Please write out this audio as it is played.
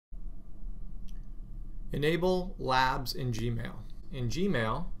Enable Labs in Gmail. In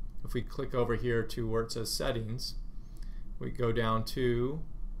Gmail, if we click over here to where it says Settings, we go down to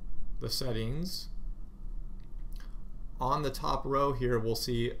the Settings. On the top row here, we'll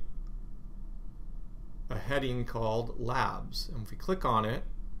see a heading called Labs. And if we click on it,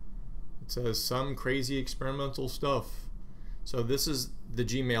 it says some crazy experimental stuff. So this is the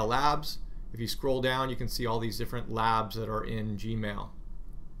Gmail Labs. If you scroll down, you can see all these different labs that are in Gmail.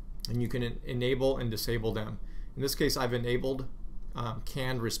 And you can enable and disable them. In this case, I've enabled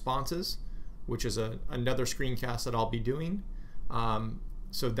canned responses, which is another screencast that I'll be doing.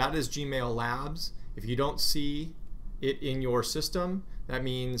 So that is Gmail Labs. If you don't see it in your system, that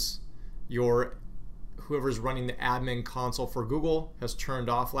means whoever's running the admin console for Google has turned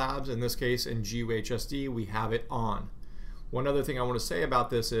off Labs. In this case, in GUHSD, we have it on. One other thing I want to say about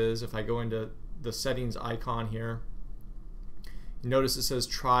this is if I go into the settings icon here, notice it says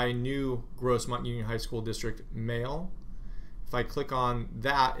try new Grossmont Union High School District mail. If I click on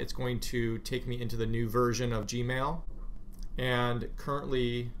that, it's going to take me into the new version of Gmail. And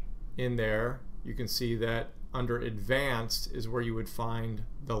currently in there, you can see that under advanced is where you would find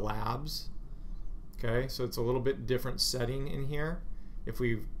the labs. Okay, so it's a little bit different setting in here if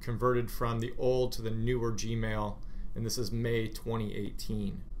we've converted from the old to the newer Gmail, and this is May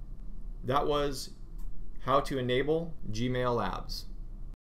 2018. That was how to enable Gmail Labs.